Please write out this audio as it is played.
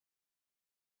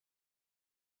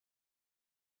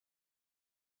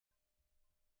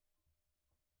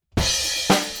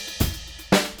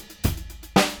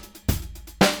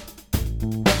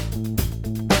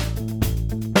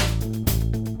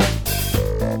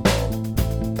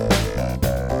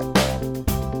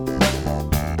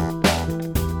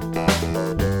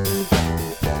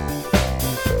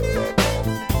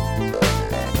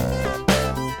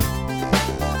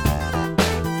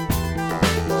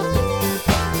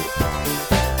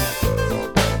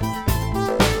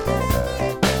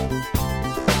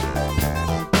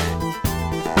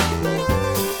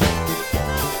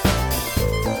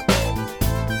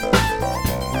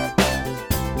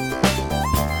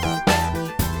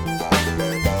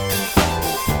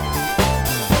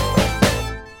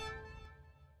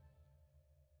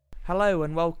Hello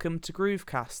and welcome to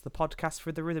Groovecast, the podcast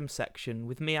for the rhythm section,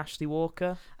 with me, Ashley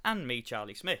Walker. And me,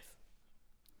 Charlie Smith.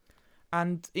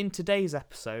 And in today's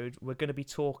episode, we're going to be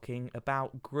talking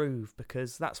about groove,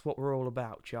 because that's what we're all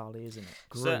about, Charlie, isn't it?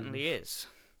 Groove. Certainly is.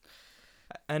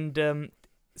 And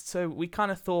so we kind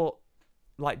of thought,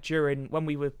 like when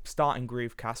we were starting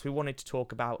Groovecast, we wanted to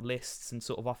talk about lists and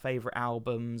sort of our favourite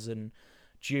albums and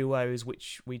duos,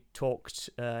 which we talked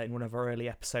in one of our early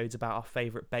episodes about our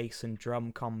favourite bass and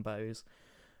drum combos.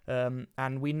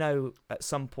 And we know at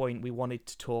some point we wanted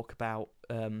to talk about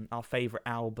our favourite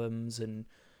albums and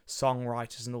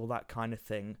songwriters and all that kind of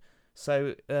thing.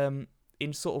 So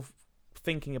in sort of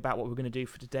thinking about what we're going to do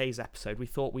for today's episode, we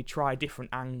thought we'd try a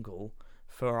different angle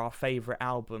for our favourite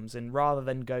albums, and rather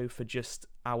than go for just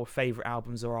our favourite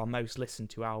albums or our most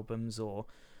listened to albums or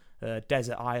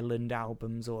Desert Island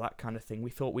albums or that kind of thing, we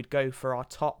thought we'd go for our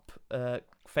top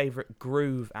favourite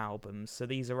groove albums. So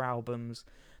these are albums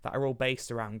that are all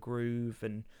based around groove,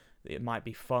 and it might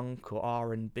be funk or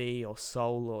R&B or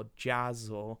soul or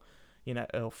jazz or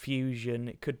or fusion.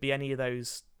 It could be any of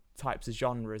those types of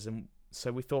genres, and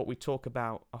so we thought we'd talk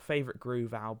about our favourite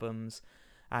groove albums.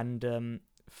 And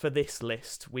for this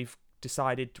list, we've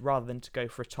decided rather than to go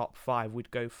for a top 5,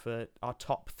 we'd go for our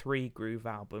top 3 groove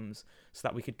albums, so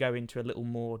that we could go into a little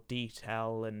more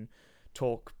detail and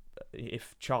talk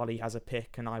if Charlie has a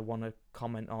pick and I want to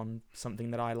comment on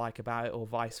something that I like about it, or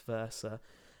vice versa.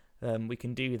 We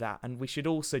can do that. And we should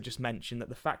also just mention that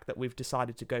the fact that we've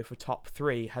decided to go for top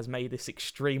 3 has made this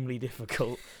extremely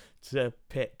difficult to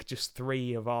pick just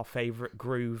 3 of our favourite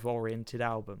groove-oriented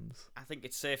albums. I think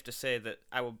it's safe to say that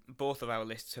both of our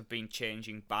lists have been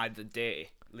changing by the day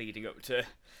leading up to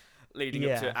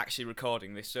actually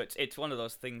recording this. So it's one of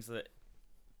those things that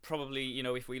probably,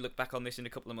 if we look back on this in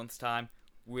a couple of months' time,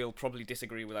 we'll probably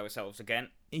disagree with ourselves again.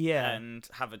 Yeah. And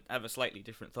have a slightly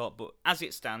different thought. But as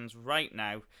it stands right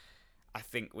now, I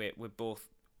think we're both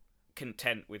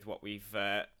content with what we've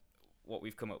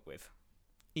come up with.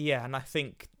 Yeah, and I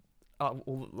think,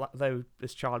 though,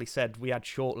 as Charlie said, we had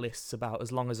short lists about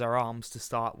as long as our arms to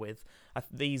start with,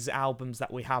 these albums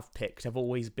that we have picked have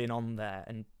always been on there.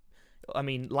 And I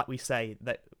mean, like we say,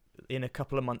 that in a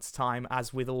couple of months' time,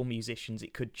 as with all musicians,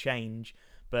 it could change,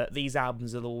 but these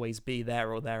albums will always be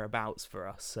there or thereabouts for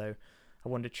us. So I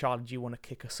wonder, Charlie, do you want to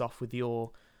kick us off with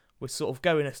we're sort of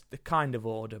going a kind of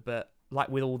order, but like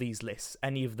with all these lists,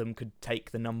 any of them could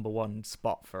take the number 1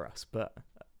 spot for us, but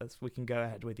we can go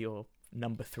ahead with your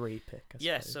number 3 pick, I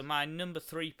suppose. So my number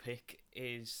 3 pick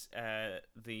is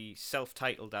the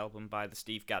self-titled album by the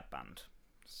Steve Gadd Band.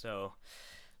 So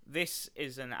this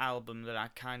is an album that I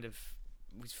kind of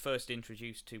was first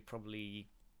introduced to probably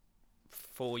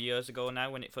 4 years ago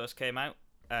now when it first came out.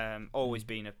 Always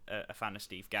been a fan of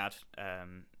Steve Gadd,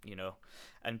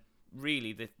 and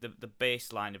really the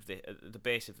bass line of the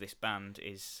bass of this band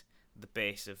is the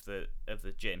bass of the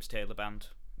James Taylor Band.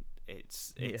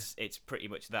 It's pretty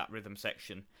much that rhythm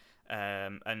section,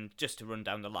 and just to run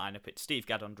down the lineup, it's Steve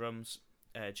Gadd on drums,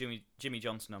 Jimmy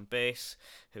Johnson on bass,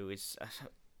 who is a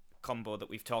combo that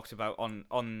we've talked about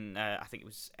on I think it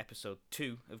was episode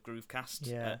 2 of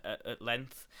Groovecast at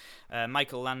length.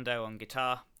 Michael Landau on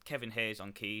guitar, Kevin Hayes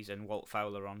on keys, and Walt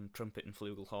Fowler on trumpet and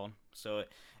flugelhorn. So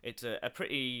it's a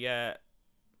pretty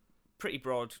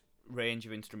broad range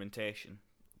of instrumentation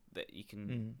that you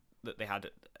can that they had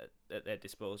at their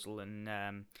disposal, and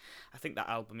I think that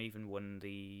album even won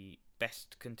the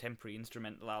Best Contemporary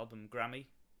Instrumental Album Grammy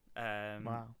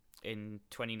in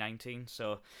 2019.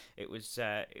 So it was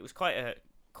quite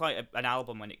an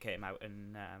album when it came out,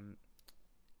 and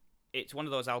it's one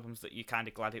of those albums that you're kind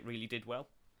of glad it really did well,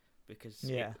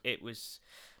 because it was,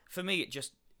 for me, it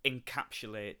just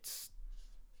encapsulates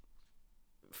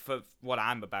for what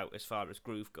I'm about as far as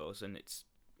groove goes, and it's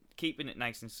keeping it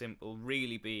nice and simple,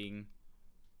 really being,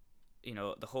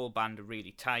 the whole band are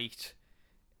really tight.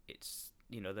 It's,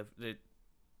 the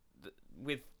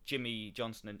with Jimmy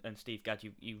Johnson and Steve Gadd,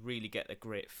 you really get a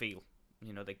great feel.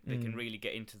 They can really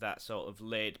get into that sort of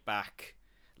laid back,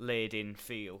 laid in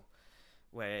feel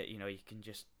where, you can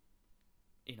just,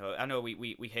 I know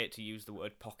we hate to use the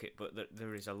word pocket, but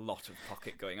there is a lot of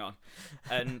pocket going on.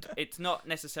 And it's not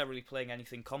necessarily playing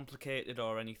anything complicated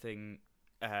or anything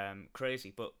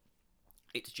crazy, but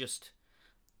it's just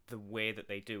the way that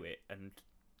they do it and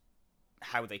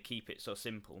how they keep it so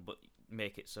simple but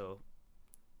make it so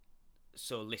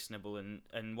listenable,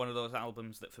 and one of those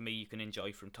albums that for me you can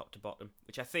enjoy from top to bottom,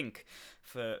 which I think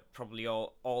for probably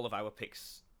all of our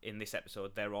picks in this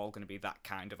episode, they're all going to be that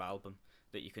kind of album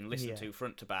that you can listen to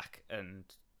front to back and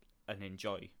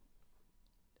enjoy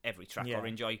every track, or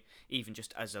enjoy even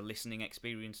just as a listening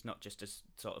experience, not just as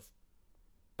sort of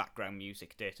background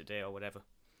music day to day or whatever.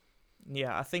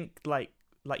 Yeah, I think like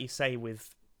you say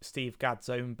with Steve Gadd's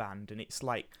own band, and it's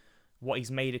like what he's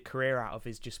made a career out of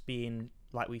is just being,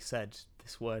 like we said,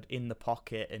 this word, in the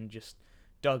pocket, and just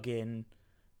dug in,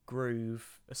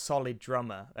 groove, a solid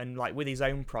drummer. And like with his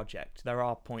own project, there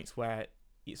are points where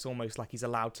it's almost like he's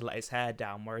allowed to let his hair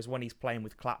down, whereas when he's playing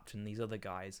with Clapton, these other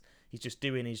guys, he's just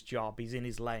doing his job, he's in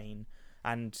his lane.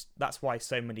 And that's why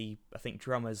so many, I think,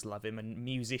 drummers love him, and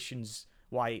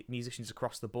why musicians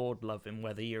across the board love him,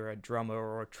 whether you're a drummer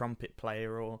or a trumpet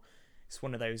player, or it's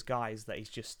one of those guys that he's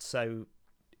just so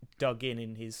dug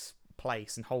in his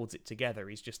place and holds it together.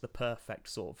 He's just the perfect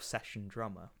sort of session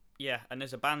drummer. Yeah, and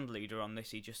as a band leader on this,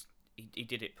 he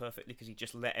did it perfectly because he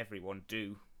just let everyone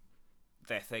do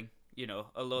their thing. You know,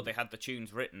 although they had the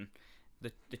tunes written,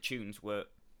 the tunes were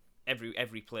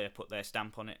every player put their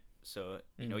stamp on it. So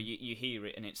you know, you hear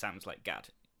it and it sounds like Gadd.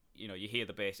 You know, you hear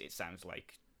the bass, it sounds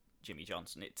like Jimmy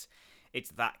Johnson. It's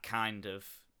that kind of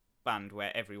band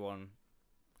where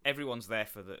everyone's there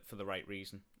for the right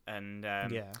reason. And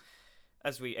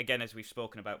as we've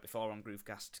spoken about before on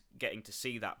Groovecast, getting to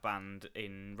see that band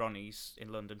in Ronnie's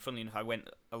in London. Funnily enough, I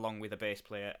went along with a bass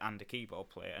player and a keyboard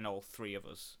player, and all three of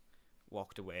us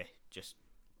walked away just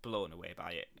blown away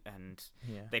by it. And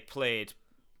they played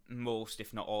most,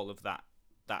 if not all, of that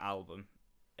album.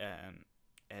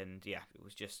 And yeah, it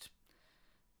was just,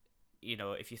 you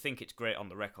know, if you think it's great on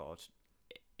the record,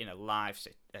 in a live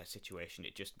situation,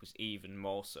 it just was even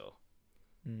more so.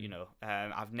 You know,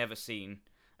 I've never seen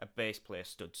a bass player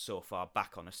stood so far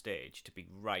back on a stage to be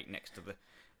right next to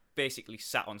basically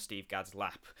sat on Steve Gadd's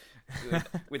lap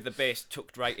with the bass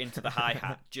tucked right into the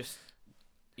hi-hat, just,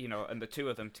 you know, and the two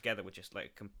of them together were just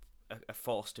like a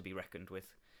force to be reckoned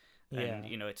with. And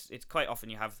you know, it's quite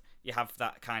often you have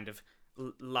that kind of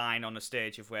line on a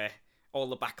stage of where all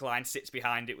the back line sits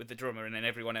behind it with the drummer and then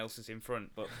everyone else is in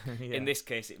front. But in this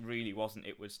case, it really wasn't.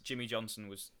 It was Jimmy Johnson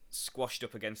was squashed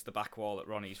up against the back wall at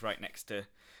Ronnie's right next to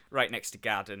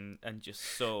Gadd, and just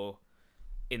so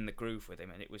in the groove with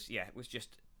him. And it was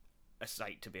just a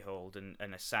sight to behold, and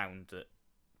a sound that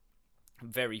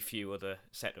very few other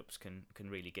setups can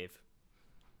really give.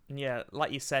 Yeah,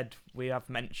 like you said, we have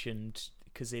mentioned,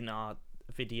 because in our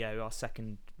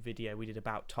second video, we did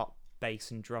about top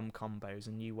bass and drum combos,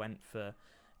 and you went for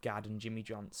Gadd and Jimmy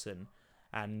Johnson.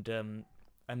 And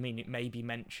I mean, it may be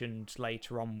mentioned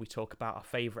later on, we talk about our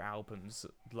favourite albums,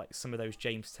 like some of those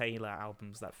James Taylor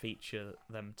albums that feature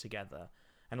them together.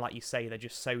 And like you say, they're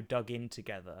just so dug in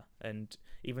together, and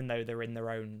even though they're in their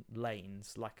own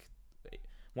lanes, like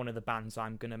one of the bands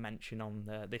I'm going to mention on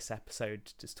this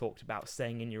episode just talked about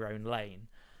staying in your own lane.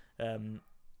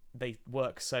 They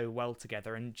work so well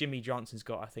together, and Jimmy Johnson's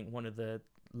got, I think, one of the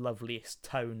loveliest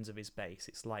tones of his bass.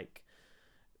 It's like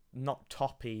not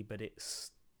toppy, but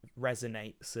it's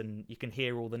resonates, and you can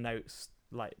hear all the notes,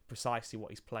 like precisely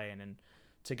what he's playing, and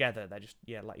together they're just,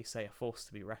 like you say, a force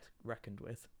to be reckoned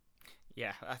with.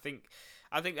 Yeah, I think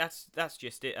that's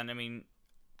just it. And I mean,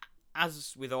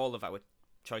 as with all of our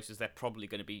choices, they're probably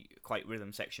going to be quite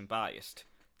rhythm section biased,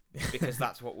 because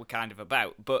that's what we're kind of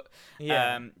about. But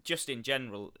just in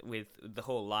general, with the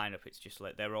whole lineup, it's just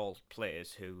like they're all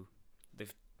players who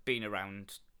they've been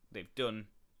around, they've done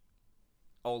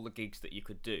all the gigs that you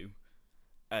could do,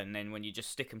 and then when you just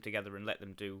stick them together and let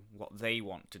them do what they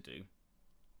want to do,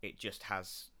 it just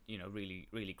has, you know, really,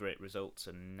 really great results.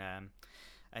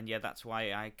 And yeah, that's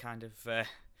why I kind of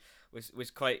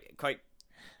was quite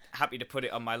happy to put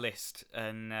it on my list.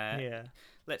 And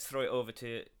let's throw it over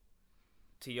to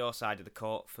your side of the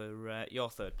court for your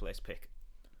third place pick.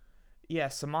 Yeah,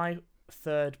 so my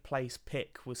third place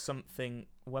pick was something,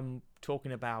 when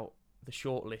talking about the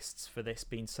shortlists for this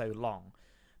being so long,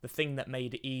 the thing that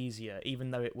made it easier, even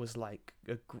though it was like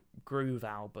a groove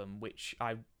album, which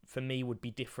for me would be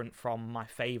different from my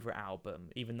favourite album,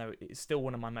 even though it's still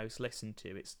one of my most listened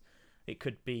to. It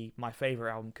could be, my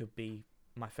favourite album could be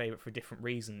my favourite for different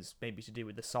reasons, maybe to do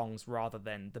with the songs rather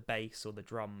than the bass or the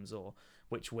drums, or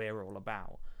which we're all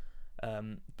about.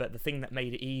 But the thing that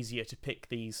made it easier to pick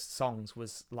these songs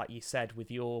was, like you said, with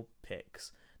your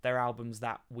picks, they're albums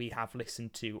that we have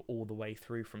listened to all the way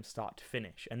through from start to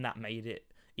finish, and that made it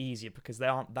easier because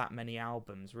there aren't that many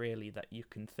albums really that you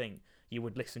can think you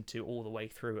would listen to all the way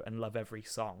through and love every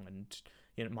song. And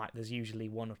you know, there's usually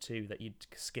one or two that you'd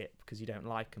skip because you don't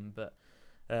like them. But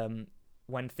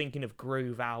when thinking of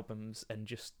groove albums and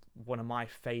just one of my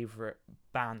favourite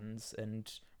bands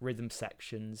and rhythm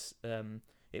sections,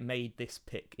 it made this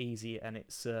pick easy, and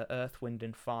it's Earth, Wind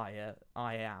and Fire,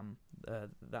 I Am,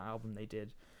 that album they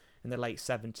did in the late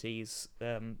 70s.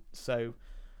 So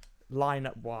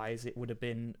lineup-wise, it would have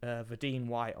been Verdine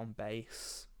White on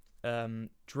bass,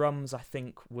 Drums, I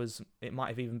think, it might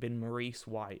have even been Maurice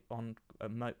White on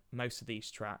most of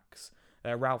these tracks.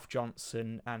 Ralph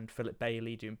Johnson and Philip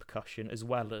Bailey doing percussion, as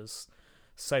well as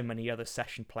so many other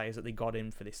session players that they got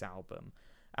in for this album.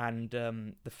 And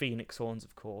the Phoenix Horns,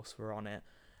 of course, were on it.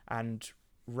 And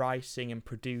writing and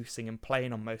producing and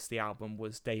playing on most of the album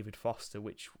was David Foster,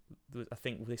 which I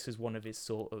think this is one of his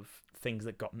sort of things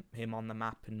that got him on the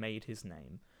map and made his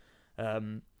name.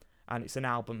 And it's an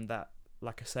album that,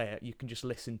 like I say, you can just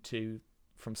listen to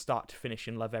from start to finish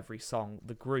and love every song.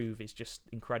 The groove is just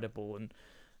incredible,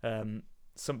 and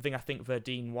something I think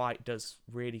Verdine White does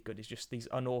really good is just these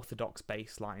unorthodox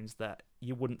bass lines that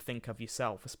you wouldn't think of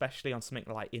yourself, especially on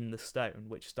something like In the Stone,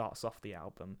 which starts off the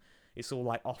album. It's all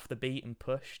like off the beat and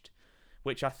pushed,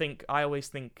 which I always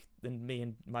think, and me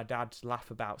and my dad laugh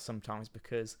about sometimes,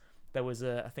 because there was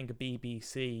I think a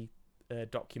BBC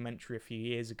documentary a few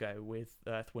years ago with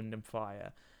Earth, Wind and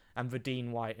Fire, and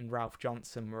Verdine White and Ralph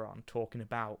Johnson were on talking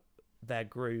about their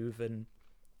groove and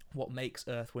what makes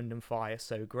Earth, Wind and Fire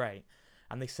so great.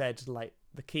 And they said, like,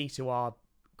 the key to our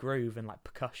groove and like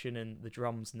percussion and the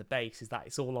drums and the bass is that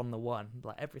it's all on the one.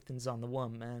 Like, everything's on the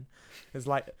one, man. It's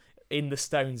like In the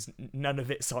Stones, none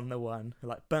of it's on the one.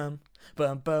 Like bum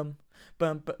bum bum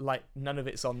bum, but like none of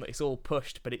it's on. It's all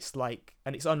pushed, but it's like,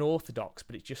 and it's unorthodox,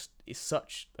 but it's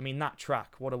such. I mean, that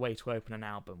track, what a way to open an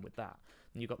album with that.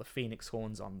 And you've got the Phoenix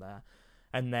Horns on there,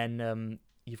 and then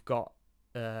you've got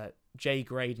Jay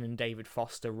Graydon and David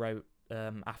Foster wrote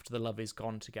After the Love Is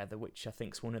Gone together, which I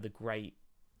think is one of the great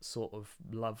sort of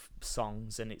love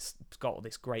songs, and it's got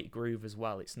this great groove as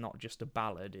well. It's not just a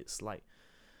ballad, it's like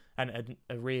and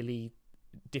a really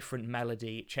different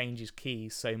melody. It changes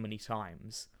keys so many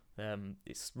times.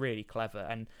 It's really clever.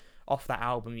 And off that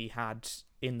album you had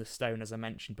In the Stone, as I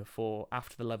mentioned before,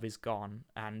 After the Love Is Gone,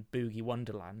 and Boogie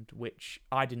Wonderland, which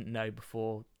I didn't know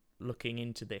before looking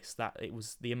into this, that it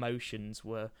was the Emotions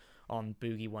were on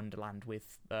Boogie Wonderland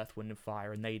with Earth, Wind and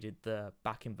Fire, and they did the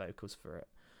backing vocals for it.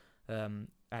 And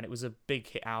it was a big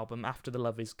hit album. After the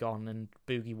Love Is Gone and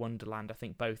Boogie Wonderland, I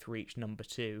think both reached number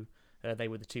 2. They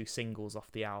were the 2 singles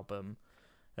off the album.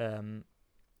 And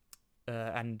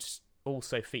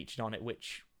also featured on it,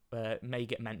 which may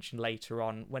get mentioned later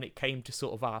on, when it came to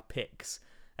sort of our picks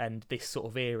and this sort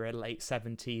of era, late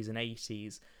 70s and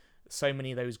 80s, so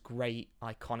many of those great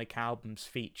iconic albums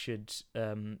featured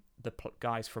the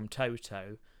guys from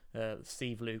Toto,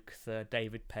 Steve Lukather,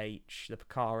 David Paich, the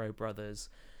Porcaro brothers,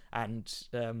 and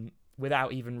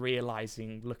without even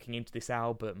realising, looking into this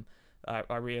album,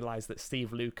 I realised that Steve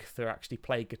Lukather actually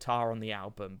played guitar on the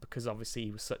album, because obviously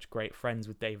he was such great friends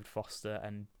with David Foster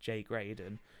and Jay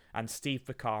Graydon, and Steve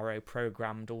Porcaro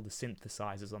programmed all the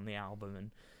synthesizers on the album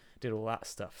and did all that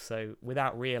stuff. So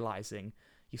without realising,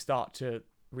 you start to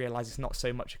realise it's not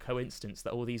so much a coincidence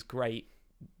that all these great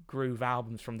groove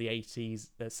albums from the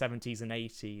 80s, 70s and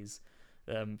 80s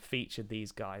featured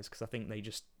these guys, because I think they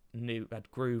just knew that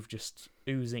groove just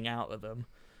oozing out of them.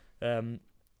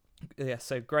 Yeah,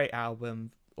 so great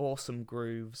album, awesome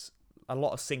grooves, a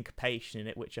lot of syncopation in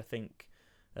it, which I think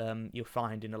you'll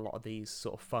find in a lot of these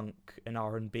sort of funk and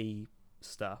R&B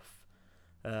stuff.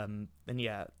 And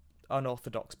yeah,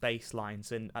 unorthodox bass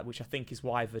lines, and which I think is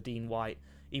why Verdine White,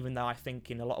 even though I think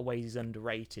in a lot of ways he's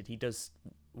underrated, he does,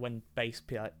 when bass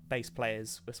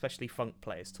players, especially funk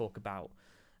players, talk about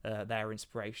their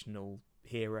inspirational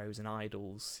heroes and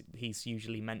idols, he's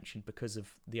usually mentioned because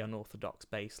of the unorthodox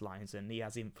bass lines, and he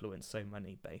has influenced so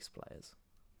many bass players.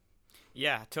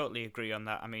 Yeah, I totally agree on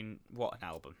that. I mean, what an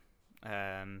album.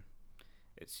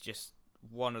 It's just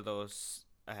one of those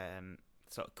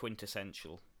sort of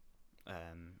quintessential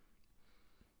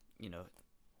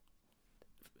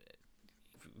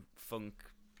funk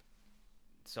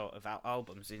sort of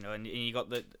albums, and you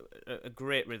got a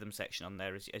great rhythm section on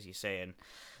there, as you say,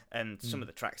 and some of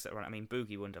the tracks that are on. I mean,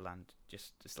 Boogie Wonderland,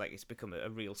 it's like it's become a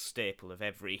real staple of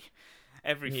every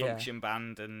function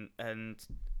band, and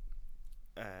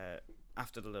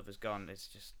After the Love Is Gone, it's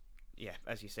just, yeah,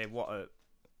 as you say, what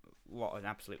an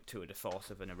absolute tour de force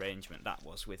of an arrangement that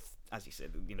was, with, as you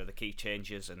said, the key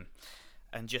changes and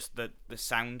just the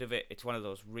sound of it. It's one of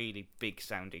those really big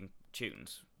sounding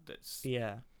tunes that's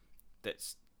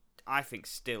I think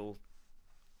still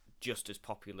just as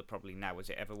popular probably now as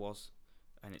it ever was,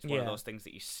 and it's one of those things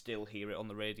that you still hear it on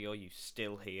the radio, you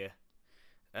still hear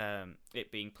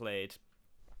it being played,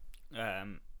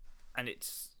 and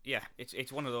it's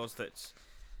one of those that's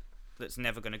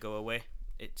never going to go away.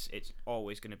 It's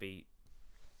always going to be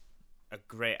a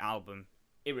great album,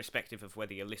 irrespective of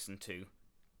whether you listen to,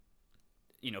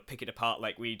 pick it apart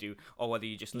like we do, or whether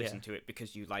you just listen to it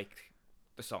because you like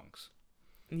the songs.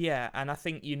 Yeah, and I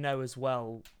think as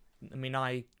well, I mean,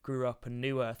 I grew up and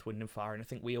knew Earth, Wind and Fire, and I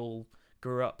think we all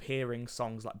grew up hearing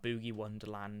songs like Boogie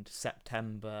Wonderland,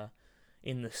 September,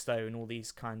 In the Stone, all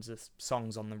these kinds of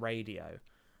songs on the radio.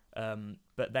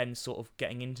 But then sort of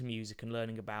getting into music and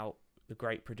learning about the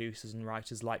great producers and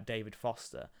writers like David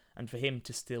Foster, and for him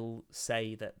to still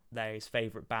say that they're his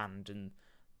favourite band and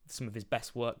some of his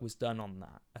best work was done on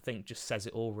that, I think just says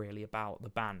it all really about the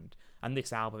band and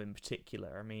this album in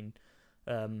particular. I mean,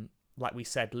 like we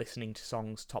said, listening to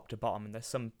songs top to bottom, and there's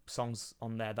some songs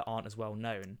on there that aren't as well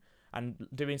known, and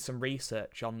doing some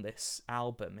research on this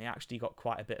album, it actually got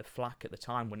quite a bit of flack at the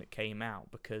time when it came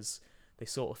out, because they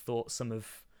sort of thought some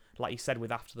of, like you said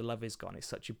with After the Love Is Gone, it's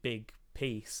such a big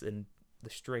piece, and the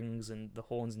strings and the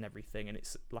horns and everything, and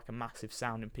it's like a massive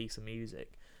sounding piece of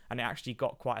music, and it actually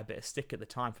got quite a bit of stick at the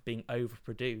time for being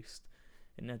overproduced.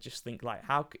 And I just think, like,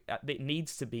 how it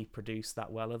needs to be produced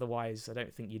that well, otherwise I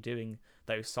don't think you're doing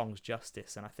those songs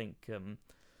justice. And I think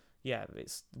yeah,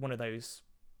 it's one of those,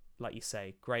 like you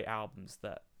say, great albums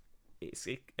that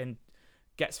and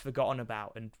gets forgotten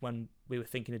about. And when we were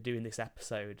thinking of doing this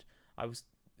episode, I was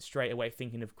straight away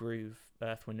thinking of Groove,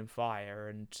 Earth, Wind and Fire,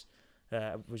 and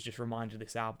was just reminded of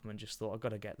this album and just thought I've got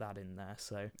to get that in there.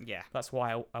 So yeah, that's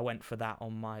why I went for that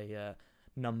on my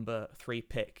number 3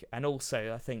 pick. And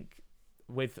also I think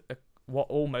with what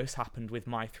almost happened with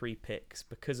my 3 picks,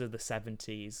 because of the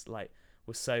 70s, like,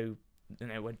 was so, you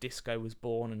know, when disco was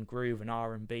born and groove and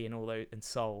R&B and all those, and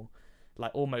soul,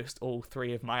 like almost all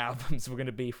 3 of my albums were going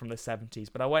to be from the 70s,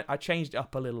 but I changed it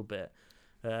up a little bit,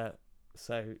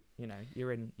 so you know,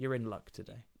 you're in luck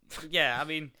today. Yeah, I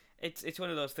mean, it's one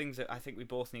of those things that I think we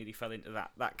both nearly fell into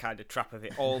that kind of trap of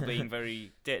it all being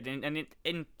very and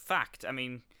in fact, I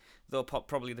mean, though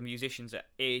probably the musicians are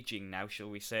aging now, shall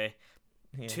we say,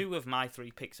 Yeah. 2 of my 3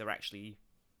 picks are actually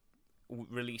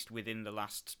released within the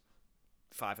last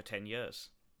 5 or 10 years.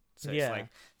 So Yeah. it's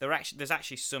like there's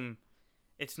actually some.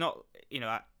 It's not, you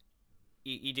know,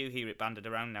 you do hear it banded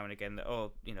around now and again that,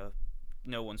 oh, you know,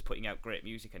 no one's putting out great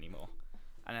music anymore,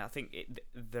 and I think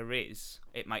there is.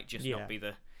 It might just not be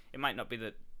the. It might not be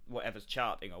the whatever's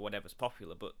charting or whatever's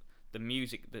popular, but the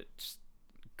music that's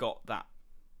got that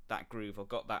groove or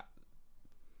got that,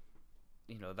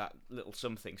 you know, that little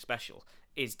something special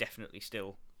is definitely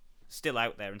still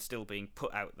out there and still being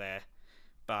put out there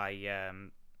by,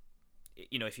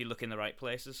 you know, if you look in the right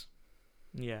places.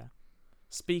 Yeah.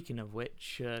 Speaking of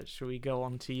which, shall we go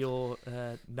on to your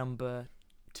number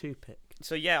 2 pick?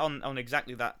 So yeah, on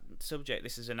exactly that subject,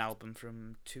 this is an album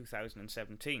from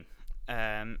 2017,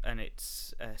 and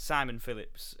it's Simon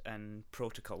Phillips and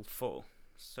Protocol 4.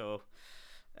 So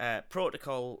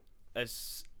Protocol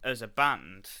as a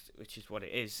band, which is what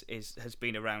it is has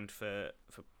been around for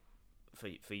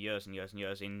years and years and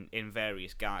years in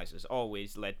various guises.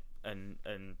 Always led and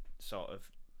sort of,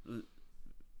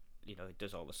 you know, it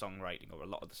does all the songwriting, or a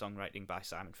lot of the songwriting, by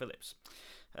Simon Phillips.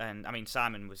 And I mean,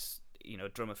 Simon was, you know,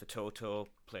 drummer for Toto,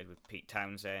 played with Pete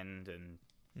Townsend, and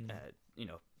you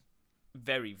know,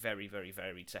 very, very, very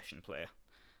varied session player,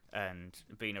 and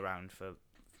been around for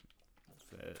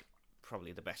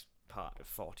probably the best part of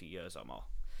 40 years or more.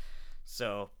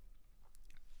 So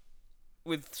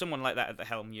with someone like that at the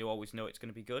helm, you always know it's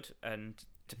going to be good, and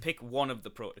to pick one of the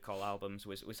Protocol albums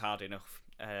was hard enough,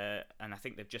 and I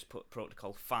think they've just put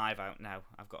Protocol 5 out now.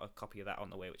 I've got a copy of that on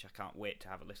the way, which I can't wait to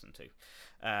have a listen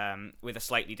to, with a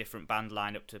slightly different band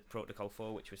lineup to Protocol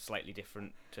 4, which was slightly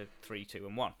different to 3, 2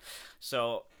 and 1.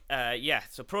 So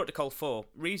so Protocol 4,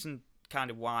 reason kind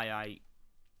of why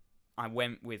I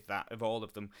went with that of all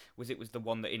of them was it was the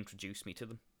one that introduced me to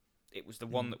them. It was the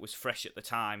one that was fresh at the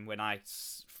time when I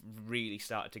really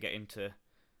started to get into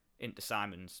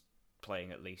Simon's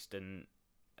playing, at least, and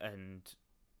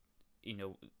you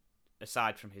know,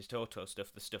 aside from his Toto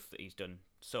stuff, the stuff that he's done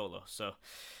solo. So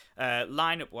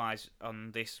lineup wise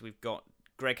on this, we've got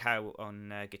Greg Howe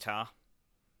on guitar,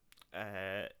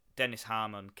 Dennis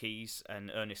Harm on keys, and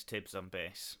Ernest Tibbs on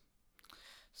bass.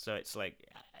 So it's like,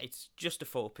 it's just a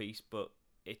 4-piece, but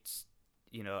it's,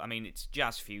 you know, I mean, it's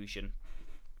jazz fusion,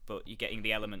 but you're getting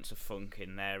the elements of funk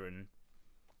in there, and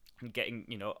getting,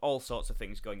 you know, all sorts of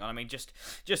things going on. I mean, just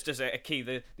as a key,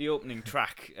 the opening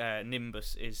track,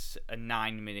 Nimbus, is a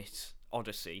 9-minute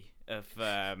odyssey of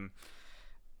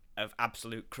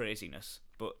absolute craziness.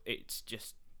 But it's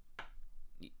just,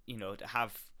 you know,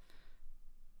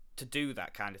 to do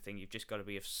that kind of thing, you've just got to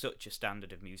be of such a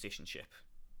standard of musicianship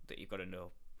that you've got to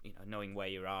know, you know, knowing where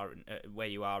you are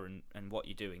and what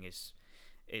you're doing is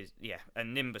yeah.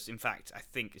 And Nimbus, in fact, I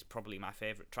think is probably my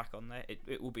favourite track on there.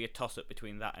 It will be a toss-up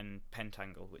between that and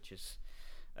Pentangle, which is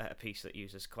a piece that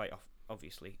uses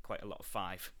obviously quite a lot of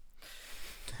 5.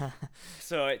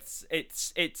 So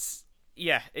it's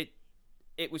yeah,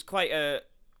 it was quite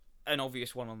an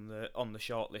obvious one on the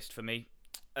short list for me.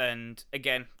 And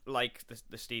again, like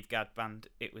the Steve Gadd band,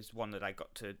 it was one that I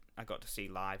got to see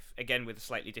live, again with a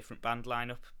slightly different band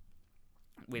lineup,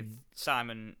 with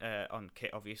Simon on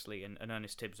kit obviously, and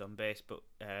Ernest Tibbs on bass, but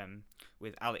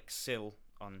with Alex Sill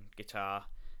on guitar,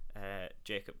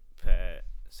 Jacob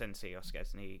Sensei or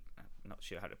Skesny, I'm not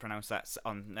sure how to pronounce that,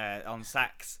 on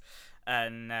sax,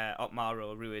 and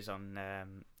Otmaro Ruiz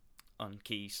on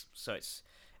keys. So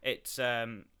it's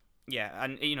yeah,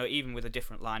 and even with a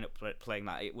different lineup playing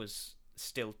that, it was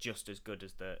still just as good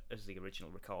as the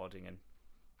original recording. And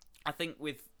I think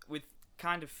with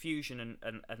kind of fusion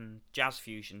and jazz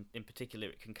fusion in particular,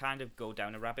 it can kind of go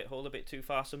down a rabbit hole a bit too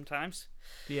far sometimes.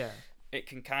 Yeah, it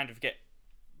can kind of get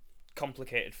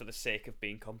complicated for the sake of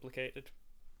being complicated.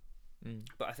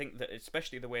 But I think that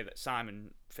especially the way that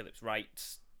Simon Phillips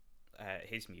writes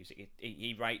his music,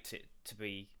 he writes it to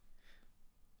be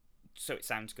so it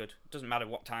sounds good. It doesn't matter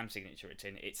what time signature it's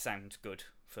in, it sounds good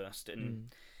first.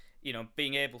 And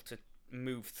being able to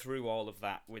move through all of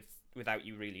that without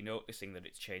you really noticing that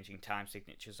it's changing time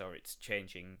signatures or it's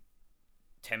changing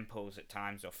tempos at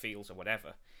times or feels or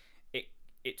whatever,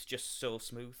 it's just so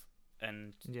smooth.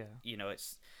 And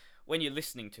it's when you're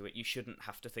listening to it, you shouldn't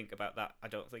have to think about that. I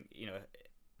don't think,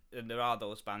 and there are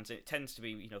those bands. It tends to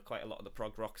be, quite a lot of the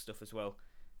prog rock stuff as well.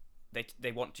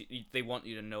 They want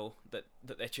you to know that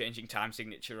they're changing time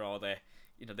signature, or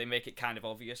they make it kind of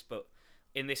obvious. But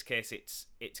in this case, it's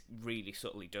really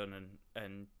subtly done,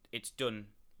 and it's done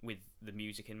with the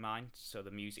music in mind, so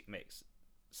the music makes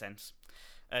sense.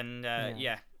 And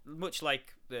much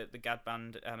like the Gadd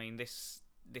band, I mean, this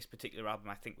particular album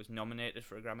I think was nominated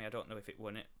for a Grammy. I don't know if it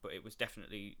won it, but it was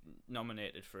definitely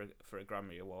nominated for a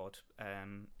Grammy award,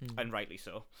 and rightly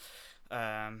so,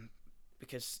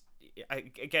 because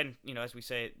again, as we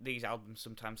say, these albums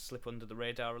sometimes slip under the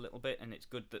radar a little bit, and it's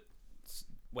good that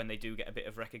when they do get a bit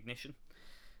of recognition.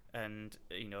 And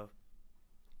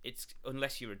it's,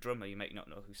 unless you're a drummer, you might not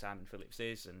know who Simon Phillips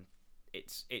is, and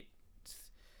it's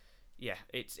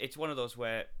one of those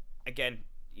where, again,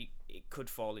 it could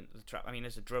fall into the trap. I mean,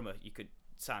 as a drummer,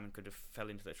 Simon could have fell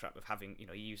into the trap of having,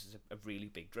 he uses a really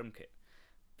big drum kit,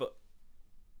 but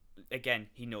again,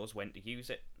 he knows when to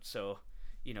use it. So,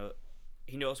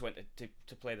 he knows when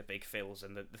to play the big fills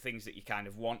and the things that you kind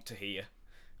of want to hear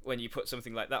when you put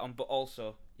something like that on. But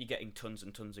also, you're getting tons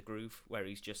and tons of groove, where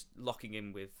he's just locking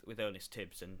in with Ernest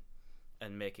Tibbs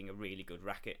and making a really good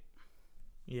racket.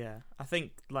 Yeah, I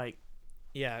think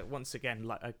once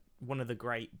again, one of the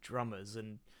great drummers,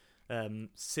 and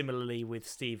similarly with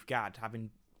Steve Gadd,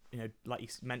 having, like you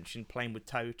mentioned, playing with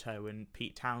Toto and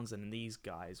Pete Townsend and these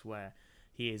guys, where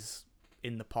he is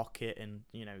in the pocket and,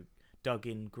 dug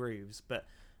in grooves. But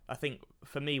I think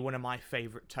for me, one of my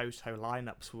favourite Toto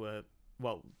lineups were,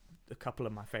 a couple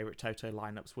of my favourite Toto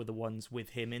lineups were the ones with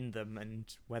him in them, and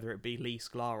whether it be Lee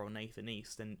Sklar or Nathan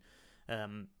East. And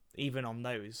even on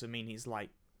those, I mean, he's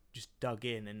just dug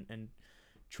in and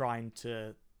trying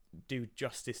to do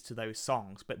justice to those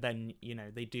songs, but then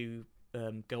they do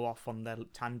go off on their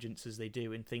tangents as they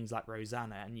do in things like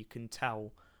Rosanna, and you can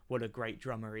tell what a great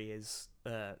drummer he is,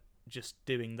 just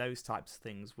doing those types of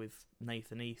things with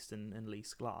Nathan East and Lee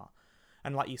Sklar.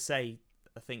 And like you say,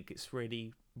 I think it's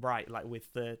really right,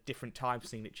 with the different time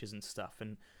signatures and stuff,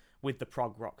 and with the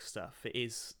prog rock stuff, it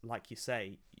is like you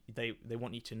say, they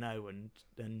want you to know, and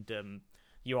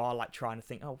you are trying to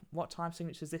think, oh, what time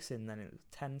signature is this in? Then it's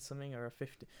 10 something or a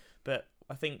 50. But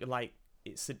I think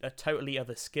it's a totally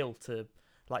other skill to,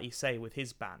 like you say, with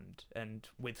his band and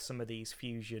with some of these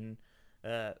fusion,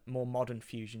 more modern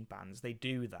fusion bands, they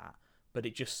do that, but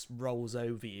it just rolls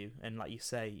over you. And like you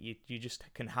say, you just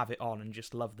can have it on and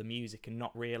just love the music and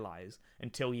not realise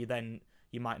until you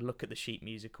might look at the sheet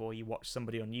music, or you watch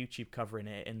somebody on YouTube covering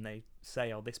it and they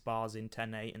say, oh, this bar's in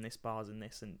 10/8 and this bar's in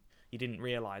this, and you didn't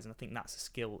realise. And I think that's a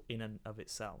skill in and of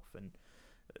itself. And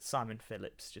Simon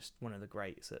Phillips, just one of the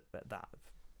greats at that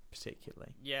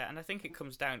particularly. Yeah, and I think it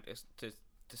comes down to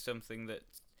something that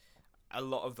a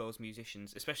lot of those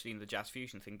musicians, especially in the jazz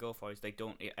fusion thing, go for, is they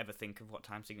don't ever think of what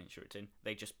time signature it's in.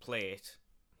 They just play it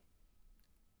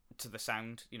to the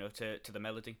sound, to the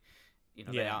melody.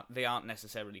 They aren't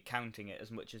necessarily counting it as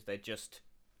much as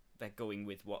they're going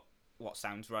with what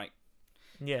sounds right.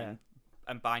 Yeah.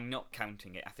 And by not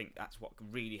counting it, I think that's what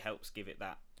really helps give it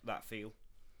that feel.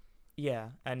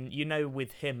 Yeah, and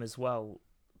with him as well,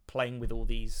 playing with all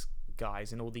these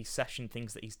guys and all these session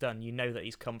things that he's done, that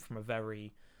he's come from a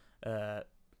very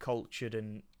cultured,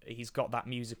 and he's got that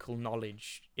musical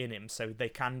knowledge in him, so they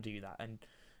can do that. And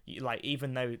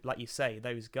even though, like you say,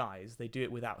 those guys, they do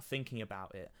it without thinking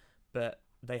about it, but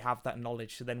they have that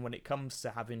knowledge. So then when it comes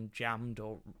to having jammed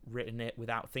or written it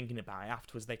without thinking about it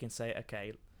afterwards, they can say,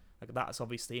 okay, like that's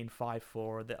obviously in 5/4,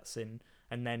 or that's in,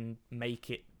 and then make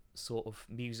it sort of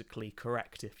musically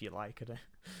correct, if you like.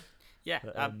 Yeah,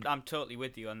 But, I'm totally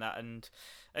with you on that, and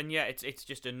yeah, it's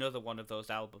just another one of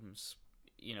those albums,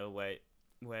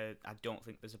 where I don't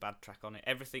think there's a bad track on it.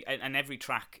 Everything and every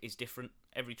track is different.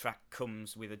 Every track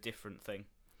comes with a different thing,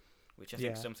 which I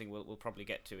think is something we'll probably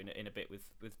get to in a bit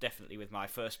with definitely with my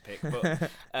first pick. But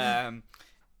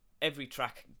every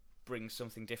track brings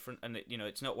something different, and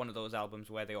it's not one of those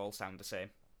albums where they all sound the same.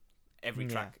 Every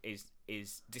track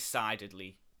is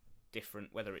decidedly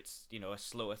different, whether it's a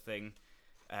slower thing,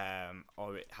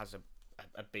 or it has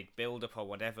a big build up or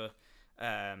whatever.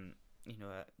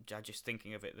 Just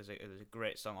thinking of it, there's a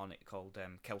great song on it called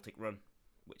Celtic Run,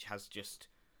 which has just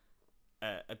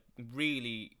a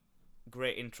really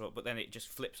great intro, but then it just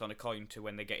flips on a coin to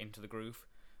when they get into the groove,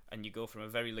 and you go from a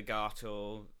very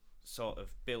legato sort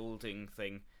of building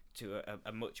thing to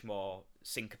a much more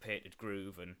syncopated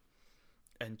groove,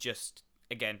 and just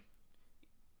again,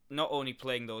 not only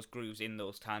playing those grooves in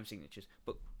those time signatures,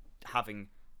 but having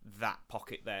that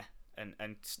pocket there,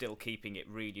 and still keeping it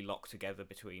really locked together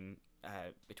between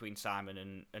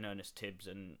Simon and Ernest Tibbs,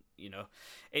 and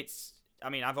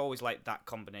I've always liked that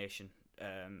combination.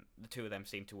 The two of them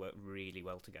seem to work really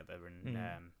well together,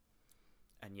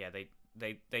 and yeah, they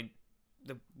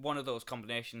one of those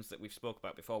combinations that we've spoke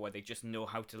about before, where they just know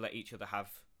how to let each other have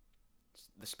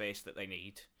the space that they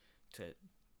need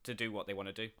to do what they want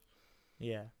to do.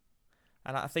 Yeah.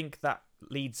 And I think that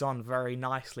leads on very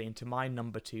nicely into my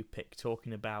number 2 pick,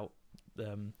 talking about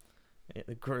the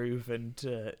groove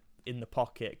and in the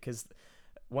pocket, because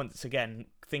once again,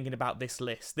 thinking about this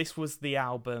list, this was the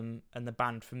album and the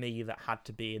band for me that had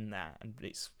to be in there, and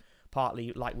it's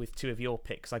partly like with 2 of your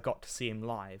picks, I got to see him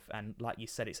live, and like you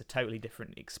said, it's a totally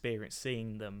different experience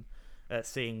seeing them,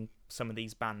 seeing some of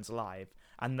these bands live,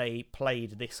 and they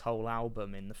played this whole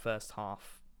album in the first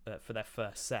half for their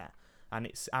first set. And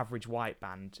it's Average White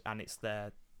Band, and it's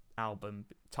their album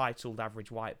titled Average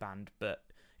White Band, but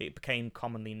it became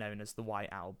commonly known as the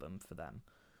White Album for them.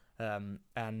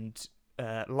 And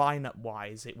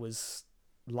lineup-wise, it was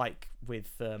like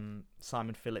with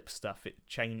Simon Phillips stuff, it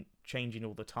changing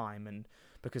all the time, and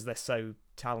because they're so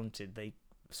talented, they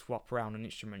swap around on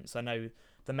instruments. I know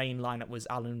the main lineup was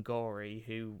Alan Gorey,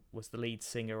 who was the lead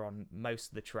singer on most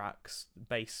of the tracks,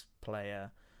 bass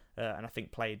player, and I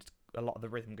think played a lot of the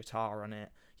rhythm guitar on it.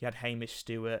 You had Hamish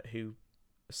Stewart, who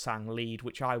sang lead,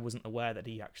 which I wasn't aware that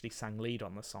he actually sang lead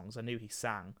on the songs. I knew he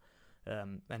sang,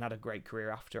 and had a great career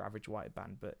after Average White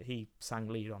Band, but he sang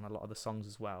lead on a lot of the songs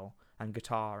as well, and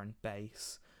guitar and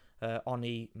bass.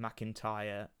 Oni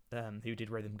McIntyre, who did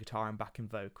rhythm guitar and backing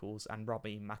vocals, and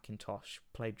Robbie McIntosh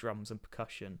played drums and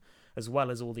percussion, as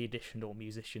well as all the additional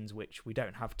musicians, which we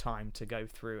don't have time to go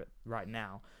through it right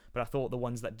now. But I thought the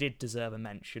ones that did deserve a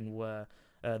mention were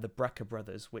the Brecker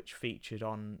Brothers, which featured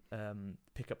on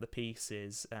Pick Up the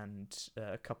Pieces and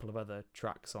a couple of other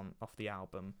tracks off the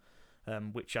album,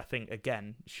 which I think,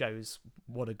 again, shows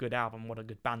what a good album, what a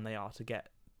good band they are to get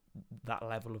that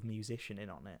level of musician in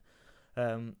on it.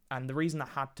 And the reason I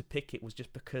had to pick it was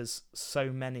just because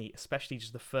so many, especially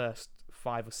just the first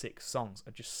 5 or 6 songs,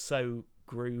 are just so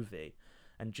groovy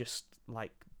and just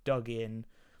like dug in.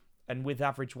 And with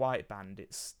Average White Band,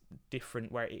 it's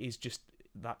different, where it is just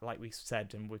that, like we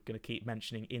said, and we're going to keep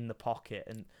mentioning, in the pocket,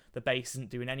 and the bass isn't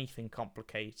doing anything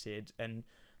complicated, and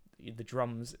the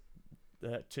drums,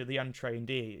 to the untrained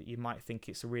ear, you might think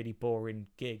it's a really boring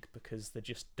gig because they're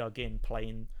just dug in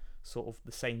playing sort of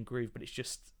the same groove, but it's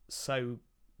just so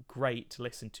great to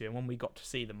listen to. And when we got to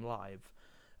see them live,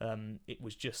 it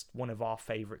was just one of our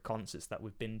favourite concerts that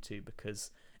we've been to,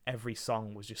 because every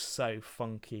song was just so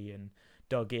funky and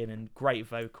dug in, and great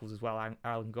vocals as well.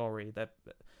 Alan Gorey, they're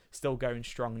still going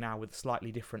strong now with a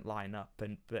slightly different lineup,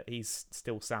 but he's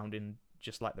still sounding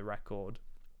just like the record.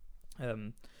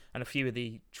 And a few of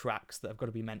the tracks that have got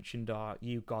to be mentioned are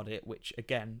You Got It, which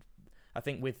again, I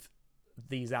think with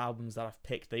these albums that I've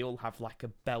picked, they all have like a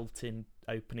belting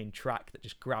opening track that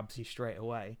just grabs you straight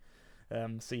away.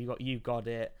 So you got You Got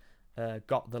It,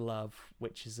 Got the Love,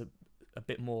 which is a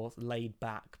bit more laid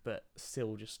back, but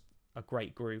still just a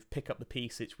great groove. Pick Up the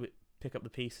Pieces,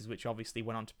 which obviously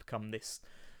went on to become this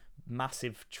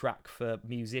massive track for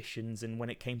musicians, and when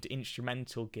it came to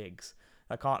instrumental gigs,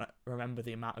 I can't remember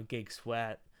the amount of gigs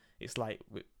where it's like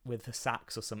with a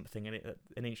sax or something, and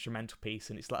an instrumental piece,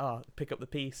 and it's like, oh, Pick Up the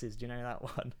Pieces, do you know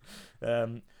that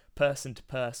one? Person to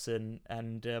Person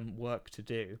and Work to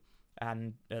Do,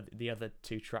 and the other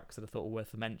 2 tracks that I thought were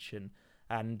worth a mention.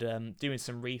 And doing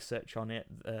some research on it,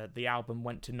 the album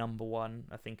went to number one,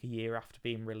 I think, a year after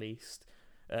being released.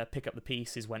 Pick Up the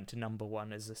Pieces went to number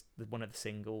one as one of the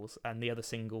singles, and the other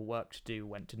single, Work to Do,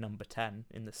 went to number 10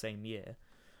 in the same year.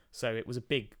 So it was a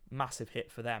big, massive hit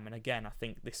for them. And again, I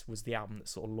think this was the album that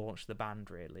sort of launched the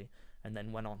band, really, and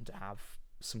then went on to have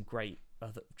some great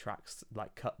other tracks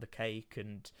like Cut the Cake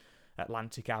and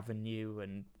Atlantic Avenue,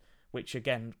 and which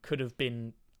again could have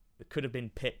been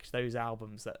picked, those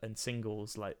albums and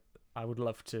singles, like I would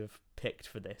love to have picked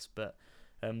for this, but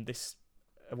this,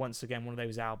 once again, one of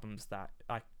those albums that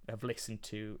I have listened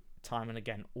to time and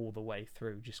again all the way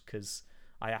through, just because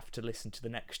I have to listen to the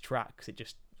next track, because it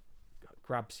just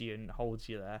grabs you and holds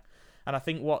you there. And I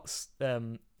think what's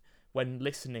when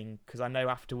listening, because I know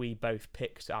after we both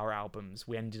picked our albums,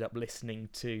 we ended up listening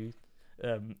to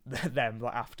them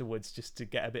like afterwards, just to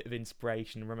get a bit of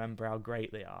inspiration and remember how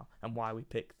great they are and why we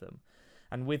picked them.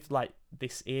 And with like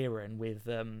this era, and with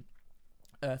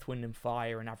Earth, Wind and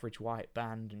Fire and Average White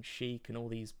Band and Chic and all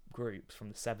these groups from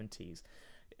the 70s,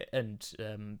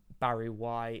 and Barry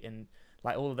White and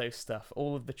like all of those stuff,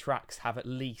 all of the tracks have at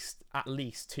least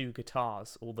two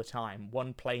guitars all the time,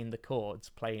 one playing the chords,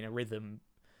 playing a rhythm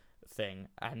thing,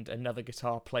 and another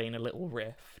guitar playing a little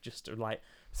riff, just like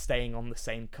staying on the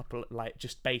same couple, like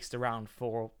just based around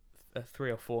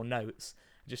three or four notes,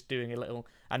 just doing a little.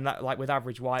 And that, like with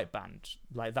Average White Band,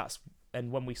 like that's,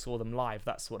 and when we saw them live,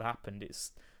 that's what happened.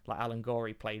 It's like Alan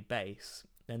Gorey played bass,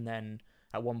 and then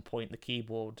at one point the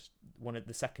keyboard, one of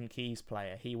the second keys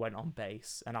player, he went on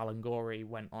bass, and Alan Gorey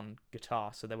went on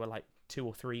guitar. So there were like two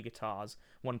or three guitars,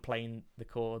 one playing the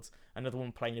chords, another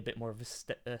one playing a bit more of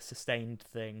a sustained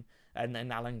thing, and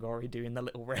then Alan Gorey doing the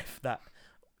little riff that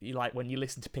you like when you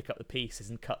listen to Pick Up the Pieces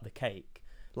and Cut the Cake.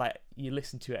 Like you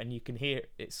listen to it and you can hear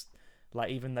it's like,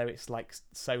 even though it's like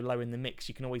so low in the mix,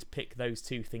 you can always pick those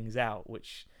two things out,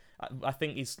 which I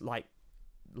think is like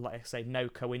I say, no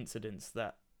coincidence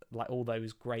that like all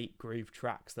those great groove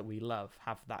tracks that we love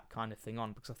have that kind of thing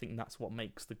on, because I think that's what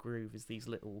makes the groove, is these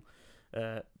little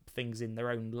things in their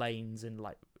own lanes, and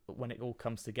like when it all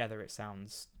comes together it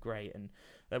sounds great. And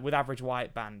with Average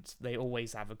White Band, they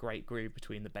always have a great groove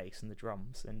between the bass and the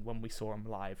drums, and when we saw them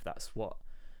live, that's what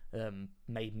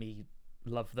made me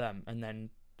love them. And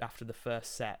then after the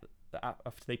first set,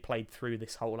 after they played through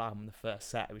this whole album, the first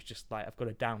set, it was just like, I've got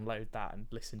to download that and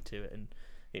listen to it, and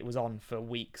it was on for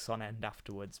weeks on end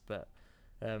afterwards. But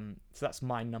so that's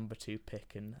my number 2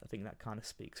 pick, and I think that kind of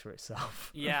speaks for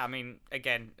itself. Yeah, I mean,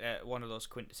 again, one of those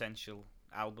quintessential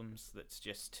albums that's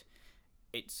just,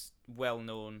 it's well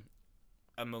known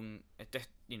among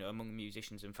among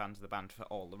musicians and fans of the band for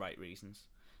all the right reasons.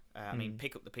 I mean,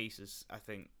 Pick Up the Pieces, I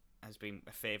think, has been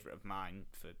a favourite of mine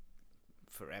for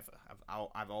forever.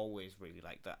 I've always really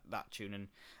liked that tune,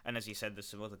 and as you said, there's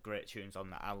some other great tunes on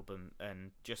that album,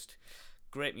 and just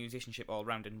great musicianship all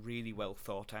around, and really well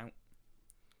thought out.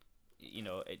 You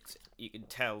know, you can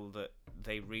tell that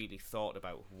they really thought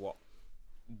about what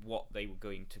they were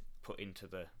going to put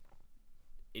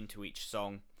into each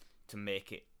song to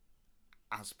make it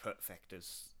as perfect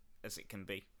as it can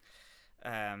be.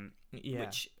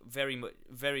 Which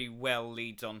very well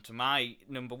leads on to my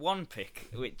number 1 pick,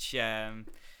 which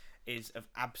is of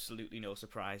absolutely no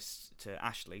surprise to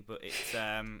Ashley, but it's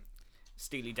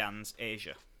Steely Dan's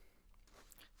Asia.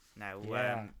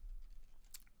 Now,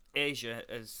 Asia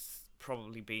has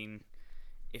probably been,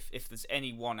 if there's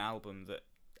any one album that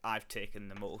I've taken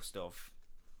the most of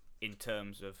in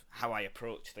terms of how I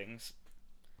approach things,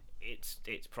 it's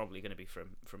probably going to be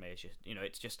from Asia. You know,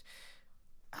 it's just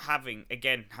having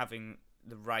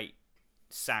the right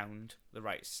sound, the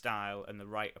right style, and the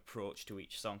right approach to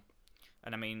each song.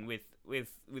 And I mean, with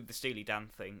the Steely Dan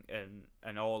thing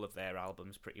and all of their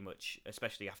albums, pretty much,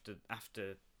 especially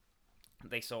after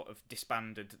they sort of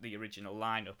disbanded the original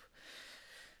lineup,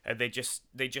 they just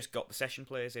got the session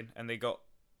players in, and they got,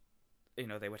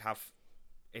 they would have,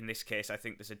 in this case, I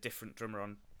think there's a different drummer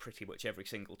on pretty much every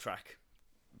single track,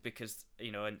 because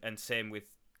and same with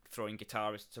throwing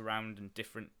guitarists around and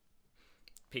different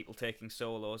people taking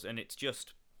solos, and it's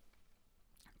just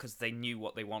because they knew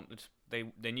what they wanted.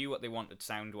 They knew what they wanted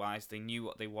sound wise. They knew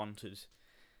what they wanted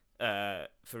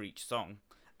for each song,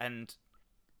 and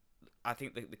I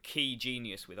think the key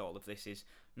genius with all of this is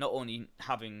not only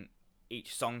having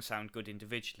each song sound good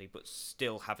individually, but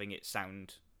still having it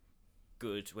sound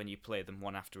good when you play them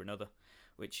one after another,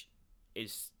 which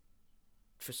is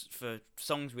for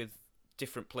songs with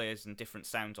different players and different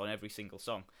sounds on every single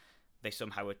song, they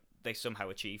somehow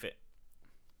achieve it.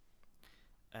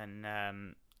 And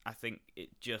I think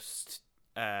it just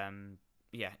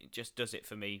it just does it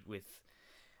for me with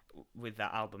with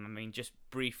that album. I mean, just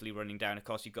briefly running down, of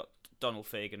course, you've got Donald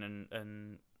Fagen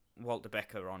and Walter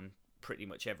Becker on pretty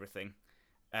much everything,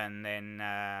 and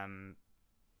then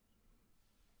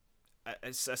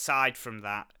aside from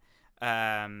that,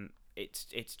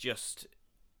 it's just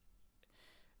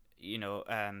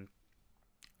a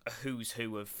who's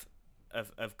who of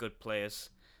good players.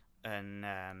 And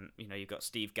you've got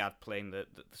Steve Gadd playing the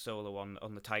solo on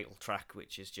the title track,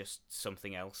 which is just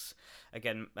something else.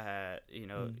 Again,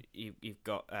 you've